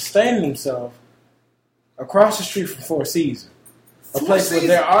can sustain himself across the street from Four Seasons, a place where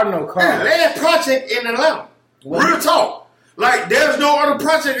there are no cars. Man, last project in Atlanta. Real talk. Like, there's no other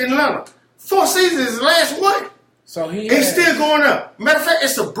project in Atlanta. Four Seasons is the last one. So it's still going up. Matter of fact,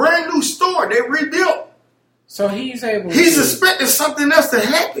 it's a brand new store. They rebuilt. So he's able. He's expecting something else to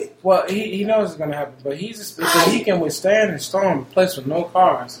happen. Well, he knows it's going to happen, but he can withstand the storm, a place with no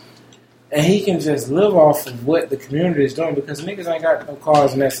cars, and he can just live off of what the community is doing because niggas ain't got no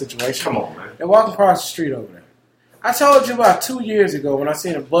cars in that situation. Come on, man. They're walking across the street over there. I told you about 2 years ago when I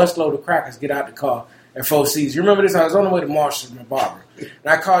seen a busload of crackers get out the car at Four Seasons. You remember this? I was on the way to Marshall's, my barber, and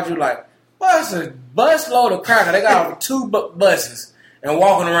I called you like, "What's a busload of crackers? They got over 2 buses and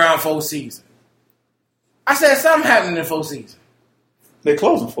walking around Four Seasons." I said something happened in Four Seasons. They're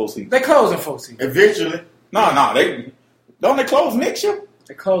closing Four Seasons. They closing Four Seasons. Eventually. No, they close next year.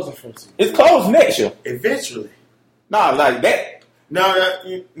 They're closing Four Seasons. It's closed next year. Eventually. No, like that. No,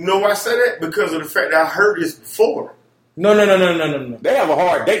 you know why I said that? Because of the fact that I heard this before. No. They have a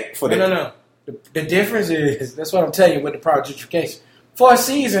hard date for that. No. The difference is, that's what I'm telling you with the projectification. Four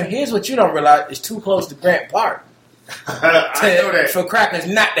Seasons, here's what you don't realize, is too close to Grant Park. I know that. For crackers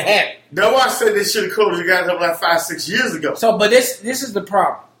not to have it. That's why I said they should have closed the guys up like 5-6 years ago. So, but this is the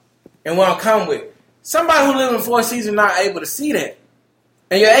problem. And what I'm coming with. Somebody who lives in Four Seasons not able to see that.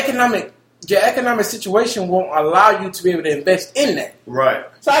 And your economic situation won't allow you to be able to invest in that. Right.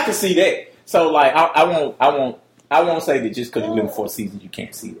 So I can see that. So like I won't say that just because you live in Four Seasons you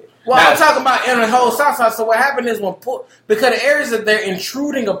can't see that. Well, now, I'm talking about in the whole South Side. So what happened is because the areas that they're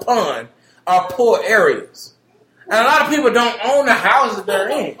intruding upon are poor areas, and a lot of people don't own the houses they're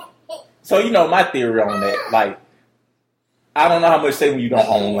in. So you know my theory on that. Like I don't know how much say when you don't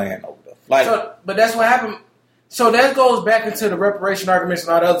own land over there. Like, but that's what happened. So that goes back into the reparation arguments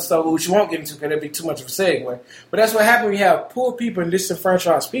and all the other stuff, which you won't get into because it'd be too much of a segue. But that's what happened when you have poor people and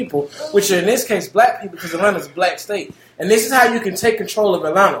disenfranchised people, which are in this case black people, because Atlanta's a black state. And this is how you can take control of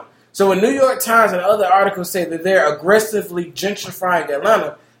Atlanta. So when New York Times and other articles say that they're aggressively gentrifying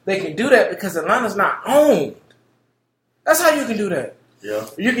Atlanta, they can do that because Atlanta's not owned. That's how you can do that. Yeah.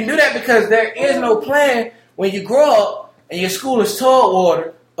 You can do that because there is no plan when you grow up and your school is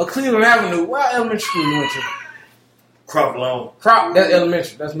Toadwater or Cleveland Avenue. What elementary school you went to? Crop Loan. That's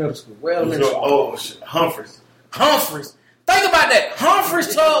elementary. That's middle school. Where elementary school? Oh, shit. Humphreys. Think about that.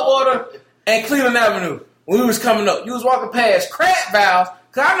 Humphreys, Toadwater, and Cleveland Avenue. When we was coming up, you was walking past crack valves.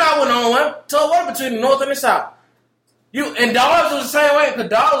 Cause I know I went on one. Toadwater between the north and the south. And Dollars was the same way. Cause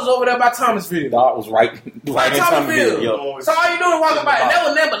Dollars was over there by Thomasville. Dog was right in Thomasville. Yo. So all you doing is walking by. And that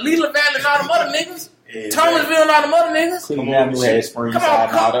was nothing but Leland Valley and all them other niggas. Yeah, Thomasville and all them other niggas. Cleveland Avenue had Springside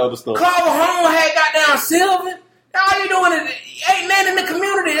and all the other stuff. Carver Home had goddamn Sylvan. All you doing is ain't nothing in the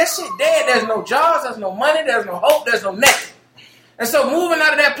community. That shit dead. There's no jobs. There's no money. There's no hope. There's no nothing. And so moving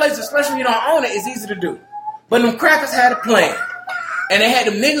out of that place, especially when you don't own it, is easy to do. But them crackers had a plan. And they had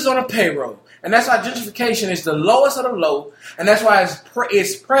them niggas on a payroll. And that's why gentrification is the lowest of the low. And that's why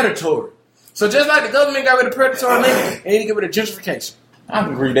it's predatory. So just like the government got rid of predatory living, they need to get rid of gentrification. I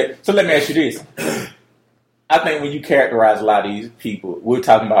can agree with that. So let me ask you this. I think when you characterize a lot of these people, we're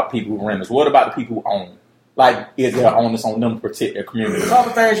talking about people who renters. What about the people who own? Like, is there onus on them to protect their community? A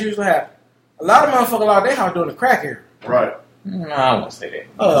couple things usually happen. A lot of motherfuckers out their house doing the crack area. Right. No, I won't say that.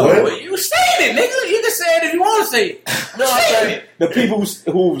 Well, you said it, nigga. You can say it if you want to say it. No, I'm saying the people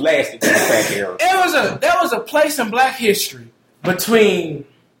who lasted in the crack era. There was a place in Black history between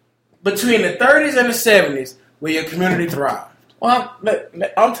the 30s and the 70s where your community thrived. Well,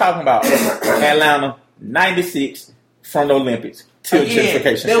 I'm talking about Atlanta, 96 from the Olympics till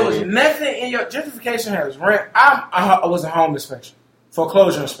gentrification. There was nothing in your gentrification has rent. I was a home inspection,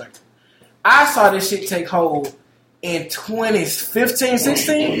 foreclosure inspector. I saw this shit take hold in 2015,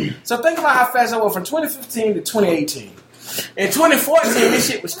 16. So think about how fast I went from 2015 to 2018. In 2014, this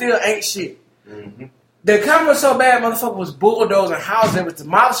shit was still ain't shit. Mm-hmm. The economy was so bad, motherfucker was bulldozing houses that was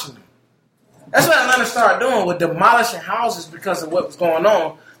demolishing them. That's what Atlanta started doing, with demolishing houses because of what was going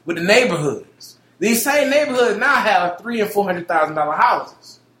on with the neighborhoods. These same neighborhoods now have $300,000 and $400,000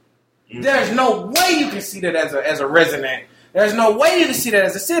 houses. Mm-hmm. There's no way you can see that as a resident. There's no way you can see that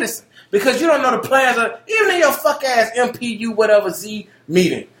as a citizen. Because you don't know the plans of, even in your fuck ass MPU whatever Z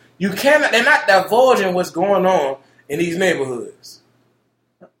meeting, they're not divulging what's going on in these neighborhoods.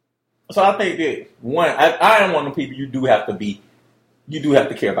 So I think that I am one of the people you do have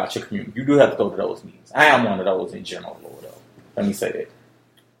to care about your community. You do have to go to those meetings. I am one of those in general, Lord. Let me say that.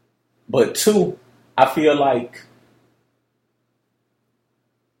 But two, I feel like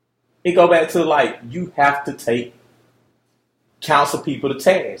it go back to like you have to take counsel people to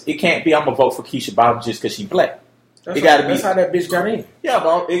task. It can't be I'm gonna vote for Keisha Bottom just because she's black. That's how that bitch got in. Yeah,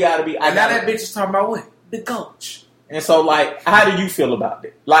 bro. It gotta be. Now that bitch is talking about what? The coach. And so, like, how do you feel about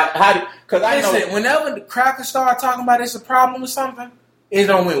it? Like, because I know whenever the crackers start talking about it's a problem or something, it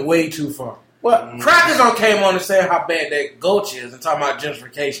don't went way too far. Well, crackers don't came on and say how bad that Gulch is and talking about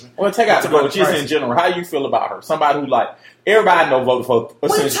gentrification. Well, take out the Gulch just in general. How do you feel about her? Somebody who like everybody know voted for.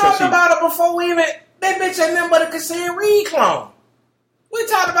 We talked about her before we even. That bitch ain't nothing but a Cassine Reed clone. We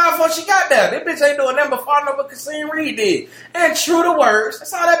talked about it before she got there. That bitch ain't doing nothing but following up what Cassine Reed did. And true to words,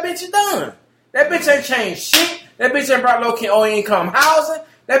 that's all that bitch is done. That bitch ain't changed shit. That bitch ain't brought low income housing.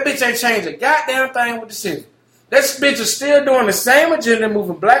 That bitch ain't changed a goddamn thing with the city. That bitch is still doing the same agenda,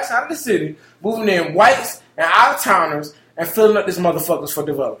 moving blacks out of the city, moving in whites and out-of-towners, and filling up these motherfuckers for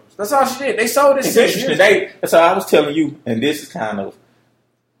developers. That's all she did. They sold this shit. Interesting. So I was telling you, and this is kind of,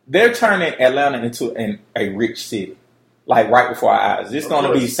 they're turning Atlanta into a rich city. Like right before our eyes. It's going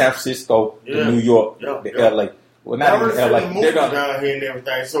to be San Francisco, New York, LA. Well, not even LA. They're going down here and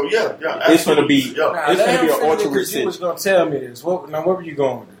everything. So it's going to be. It's going to be an ultra rich city. You was going to tell me this. Where were you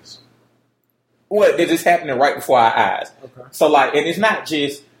going with this? Well, it's happening right before our eyes. Okay. So like, and it's not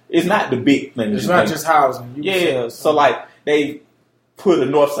the big things. It's not just housing. So like they put a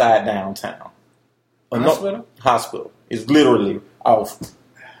north side downtown. Hospital? Hospital. It's literally off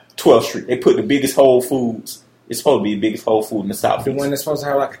 12th Street. They put the biggest Whole Foods It's supposed to be the biggest Whole Foods in the Southeast. The one that's supposed to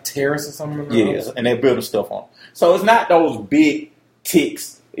have like a terrace or something. Yes, and they're building stuff on. So it's not those big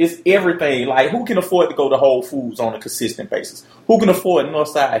ticks. It's everything. Like, who can afford to go to Whole Foods on a consistent basis? Who can afford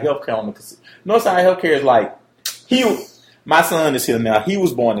Northside Healthcare on a consistent? Northside Healthcare is like my son is here now. He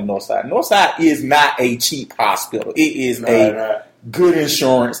was born in Northside. Northside is not a cheap hospital. It is a good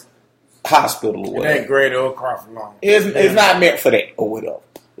insurance hospital or whatever. It ain't Great Oak Crawford Long. It's not meant for that or whatever.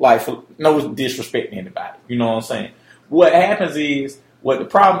 Like, for no disrespect to anybody. You know what I'm saying? What happens is, what the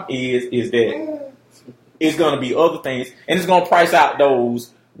problem is that it's going to be other things, and it's going to price out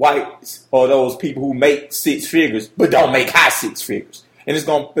those whites or those people who make six figures but don't make high six figures. And it's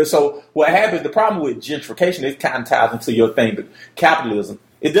going to, so what happens, the problem with gentrification, it kind of ties into your thing, but capitalism,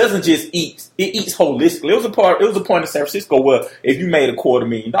 it doesn't just eat, it eats holistically. It was a point in San Francisco where if you made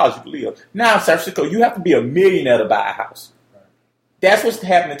 $250,000, you could live. Now in San Francisco, you have to be a millionaire to buy a house. That's what's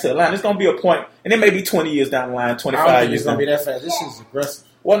happening to Atlanta. It's going to be a point, and it may be 20 years down the line, 25 years. It's going to be that fast. This is aggressive.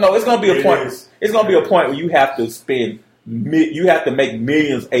 Well, no, it's going to be a point. It's going to be a point where you have to you have to make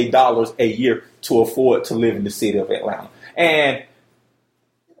millions of dollars a year to afford to live in the city of Atlanta. And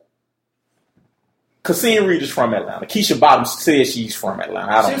Cassine Reed is from Atlanta. Keisha Bottoms says she's from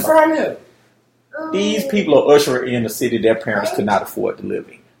Atlanta. I don't know. She's from here. These people are ushering in the city their parents could not afford to live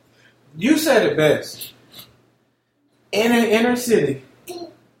in. You said it best. In an inner city,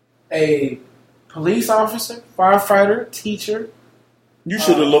 a police officer, firefighter, teacher. You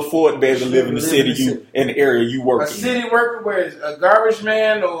should have looked forward to be able to live in the city in the area you work in. A city worker, where it's a garbage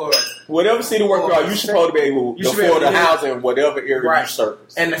man or whatever city worker you are, you supposed to be able to afford the housing in whatever area you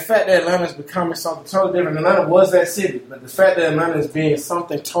service. And the fact that Atlanta is becoming something totally different. Atlanta was that city, but the fact that Atlanta is being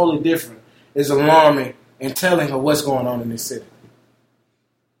something totally different is alarming and telling of what's going on in this city.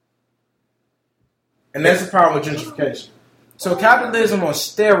 And that's the problem with gentrification. So capitalism on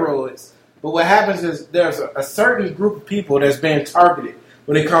steroids, but what happens is there's a certain group of people that's being targeted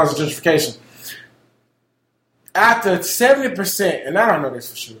when it comes to gentrification. After 70%, and I don't know this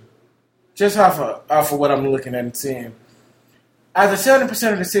for sure, just off of what I'm looking at and seeing, after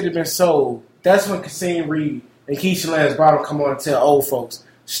 70% of the city has been sold, that's when Cassine Reed and Keisha Lance Bottom come on and tell old folks,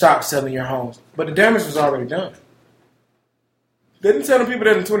 stop selling your homes. But the damage was already done. They didn't tell the people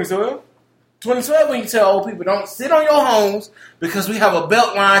that in 2012. 2012, when you tell old people, don't sit on your homes because we have a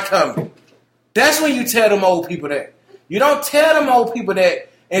belt line coming. That's when you tell them old people that. You don't tell them old people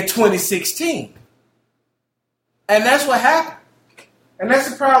that in 2016. And that's what happened. And that's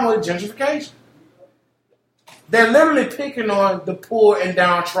the problem with gentrification. They're literally picking on the poor and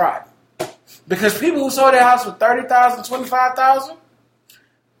downtrodden. Because people who sold their house for $30,000, $25,000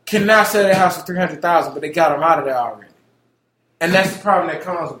 can now sell their house for $300,000, but they got them out of there already. And that's the problem that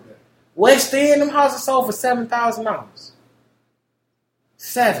comes with that. West End, them houses sold for $7,000.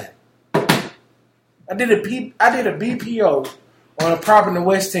 $7,000. I did a BPO on a property in the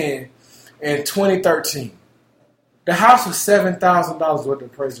West End in 2013. The house was $7,000 what the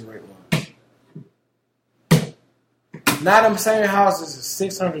appraisal rate was. Now them same houses is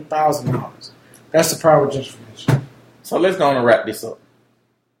 $600,000. That's the problem with gentrification. So let's go on and wrap this up.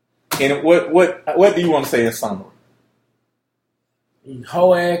 And what do you want to say in summary? You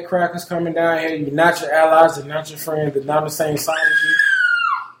whole ass crackers coming down here. You're not your allies. They're not your friends. They're not on the same side as you.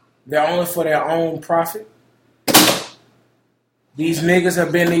 They're only for their own profit. These niggas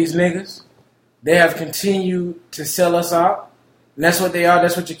have been these niggas. They have continued to sell us out. And that's what they are.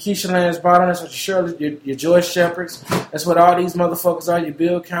 That's what your Keisha Lance Bottom. That's what your Shirley, your George Shepherds. That's what all these motherfuckers are. Your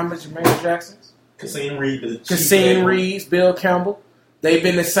Bill Campbells, your Mayor Jacksons. Cassine Reeves, Bill Campbell. They've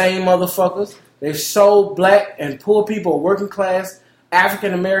been the same motherfuckers. They've sold black and poor people, working class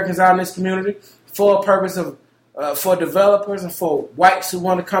African Americans out in this community for a purpose of for developers and for whites who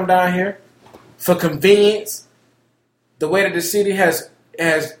want to come down here for convenience. The way that the city has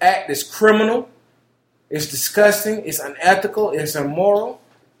acted is criminal. It's disgusting. It's unethical. It's immoral.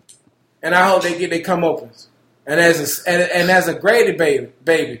 And I hope they get their comeuppance. And as a Grady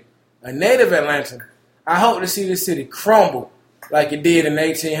baby, a native Atlantan, I hope to see this city crumble like it did in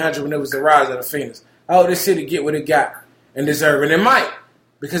 1800 when it was the rise of the Phoenix. I hope this city get what it got and deserve it. And it might.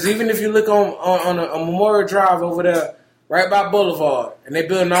 Because even if you look on a Memorial Drive over there, right by Boulevard, and they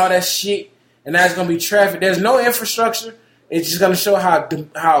building all that shit, and that's going to be traffic. There's no infrastructure. It's just going to show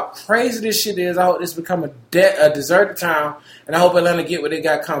how crazy this shit is. I hope this become a deserted town, and I hope Atlanta get what they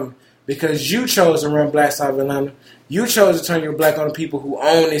got coming. Because you chose to run Black Side of Atlanta. You chose to turn your black on the people who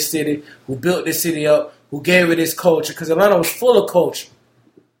own this city, who built this city up, who gave it its culture. Because Atlanta was full of culture.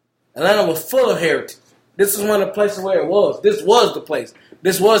 Atlanta was full of heritage. This is one of the places where it was. This was the place.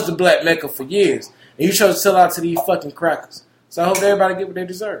 This was the black Mecca for years. And you chose to sell out to these fucking crackers. So I hope everybody get what they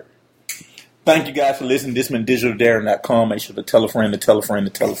deserve. Thank you guys for listening. This has been DigitalDarren.com. Make sure to tell a friend, to tell a friend,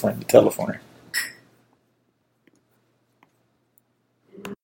 to tell a friend, to tell a friend.